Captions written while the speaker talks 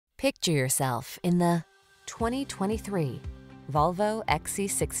Picture yourself in the 2023 Volvo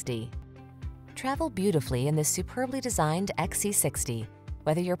XC60. Travel beautifully in this superbly designed XC60.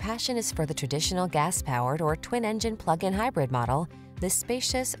 Whether your passion is for the traditional gas-powered or twin-engine plug-in hybrid model, this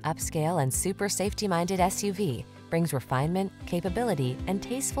spacious, upscale, and super safety-minded SUV brings refinement, capability, and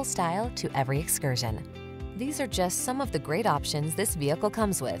tasteful style to every excursion. These are just some of the great options this vehicle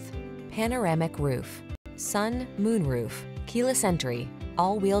comes with: panoramic roof, sun, moon roof, keyless entry,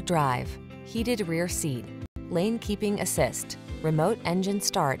 all-wheel drive, heated rear seat, lane keeping assist, remote engine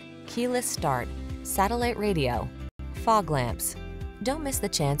start, keyless start, satellite radio, fog lamps. Don't miss the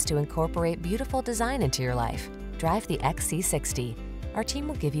chance to incorporate beautiful design into your life. Drive the XC60. Our team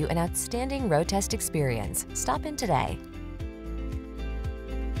will give you an outstanding road test experience. Stop in today.